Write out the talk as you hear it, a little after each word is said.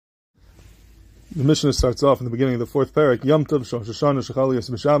The Mishnah starts off in the beginning of the fourth parak, Yom Tov, Rosh Hashanah, Shechal Yis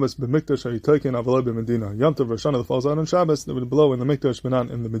B'Shabbos, B'Mikdash, Hayitokin, Avaloi B'Medina. Yom Tov, Rosh Hashanah, that falls out on Shabbos, that would blow in the Mikdash, but not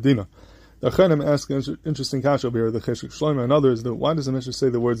in the Medina. The Achanim ask an interesting kasha over here, the Cheshik Shlomo and others, that why does the Mishnah say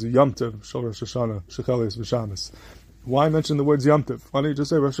the words Yom Tov, Shal Rosh Hashanah, Shechal Yis B'Shabbos? Why mention the words Yom Tov? Why don't you just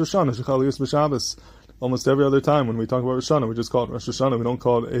say Rosh Hashanah, Shechal Yis B'Shabbos? Almost every other time when we talk about Rosh Hashanah, we just call it Rosh Hashanah. We don't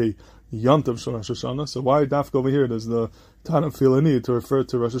call it a Yom Tov Shal Rosh Hashanah. So why dafka over here does the Tana feel a need to refer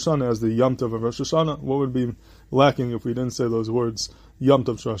to Rosh Hashanah as the Yom Tov of Rosh Hashanah? What would be lacking if we didn't say those words Yom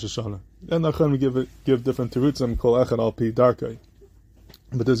Tov Shal Rosh Hashanah? And then we give different terutzim, kol echad al pi darkei.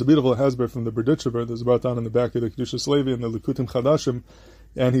 But there's a beautiful hasber from the Berditzber that's brought down in the back of the Kedushas Levi and the Likutim Chadashim,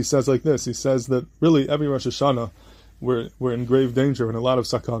 and he says like this. He says that really every Rosh Hashanah we're in grave danger and a lot of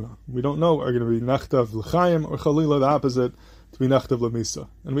sakana. We don't know are going to be nachtav l'chaim or chalila the opposite to be nachtav l'misa,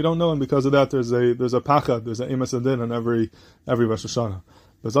 and we don't know. And because of that, there's a pachad, there's a emes adin on every Rosh Hashanah.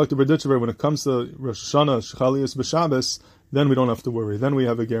 But like the Berditzber, when it comes to Rosh Hashanah Shechal Yis B'Shabbos, then we don't have to worry. Then we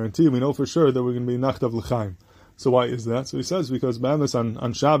have a guarantee. We know for sure that we're going to be nachtav l'chaim. So why is that? So he says because b'emes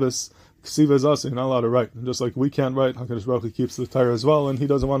on Shabbos, ksiva is us, you're not allowed to write. And just like we can't write, HaKadosh Baruch Hu keeps the Torah as well, and he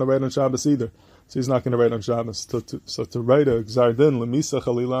doesn't want to write on Shabbos either. So he's not going to write on Shabbos. So to write a gzar din lemisa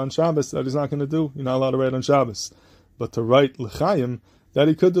chalila on Shabbos, that he's not going to do. You're not allowed to write on Shabbos. But to write l'chaim, that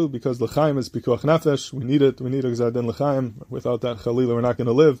he could do, because l'chaim is pikuach nefesh. We need it. We need a gzar din l'chaim. Without that chalila, we're not going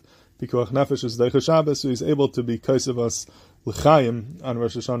to live. Pikuach nefesh is deicha Shabbos, so he's able to be kaisav us l'chaim on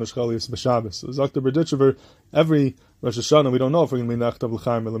Rosh Hashanah Shechal Yis B'Shabbos. So Dr. Berditzber, every Rosh Hashanah, we don't know if we're going to be nachtav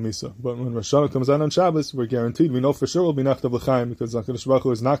l'chaim or l'misa. But when Rosh Hashanah comes out on Shabbos, we're guaranteed. We know for sure we'll be nachtav l'chaim, because HaKadosh Baruch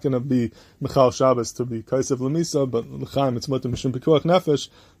Hu is not going to be Michal Shabbos to be kaisav l'misa, but l'chaim it's mutter mishum pikuach nefesh.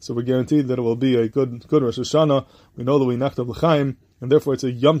 So we're guaranteed that it will be a good Rosh Hashanah. We know that we nachtav l'chaim, and therefore it's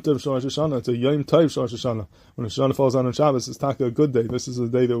a Yom Tov Shal Rosh Hashanah. It's a Yom Tov Shal Rosh Hashanah. When Rosh Hashanah falls out on Shabbos, it's taka a good day. This is a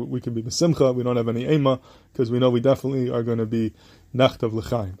day that we can be b'simcha. We don't have any ema, because we know we definitely are going to be nachtav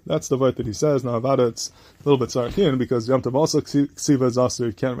l'chaim. That's the word that he says. Now about it, it's a little bit sarchin, because Yom Tov also ksiva is also,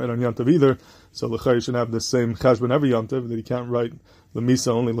 you can't write on Yom Tov either. So l'chai should have the same cheshbon every Yom Tov, that he can't write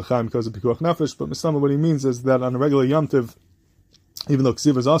l'misa only l'chaim because of pikuach nefesh. But Mistama, what he means is that on a regular Yom Tov, even though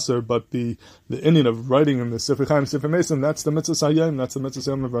ksiva is aser, but the Indian of writing in the Sefer Chaim, Sefer Mesim, that's the mitzvah sayyim, that's the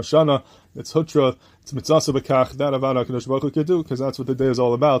mitzvah sayyim of Rosh Hashanah, it's hutra, it's mitzvah b'kach, that avad HaKadosh Baruch Hu could do, because that's what the day is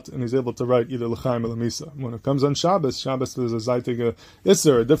all about, and he's able to write either l'chaim or l'misa. When it comes on Shabbos there's a zaytig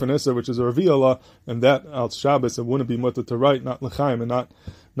isser, a different isser, which is a revi'ala, and that out Shabbos, it wouldn't be mutter to write, not l'chaim, and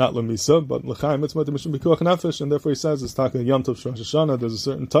not l'misa, but l'chaim, it's mutter mishum b'kuach nefesh, and therefore he says, it's taka Yom Tov Rosh Hashanah, there's a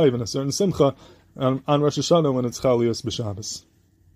certain type and a certain simcha on Rosh Hashanah when it's Chal Yis B'Shabbos.